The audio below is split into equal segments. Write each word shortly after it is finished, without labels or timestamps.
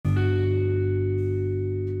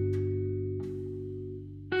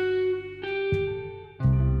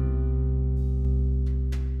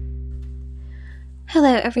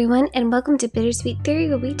Hello, everyone, and welcome to Bittersweet Theory,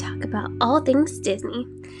 where we talk about all things Disney.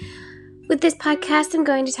 With this podcast, I'm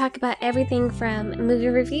going to talk about everything from movie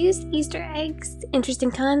reviews, Easter eggs, interesting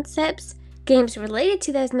concepts, games related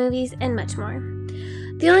to those movies, and much more.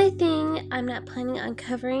 The only thing I'm not planning on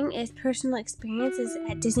covering is personal experiences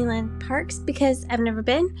at Disneyland parks because I've never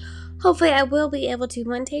been. Hopefully, I will be able to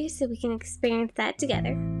one day so we can experience that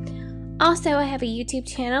together. Also, I have a YouTube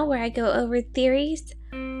channel where I go over theories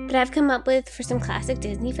that I've come up with for some classic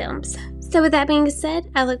Disney films. So with that being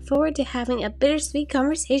said, I look forward to having a bittersweet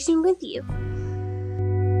conversation with you.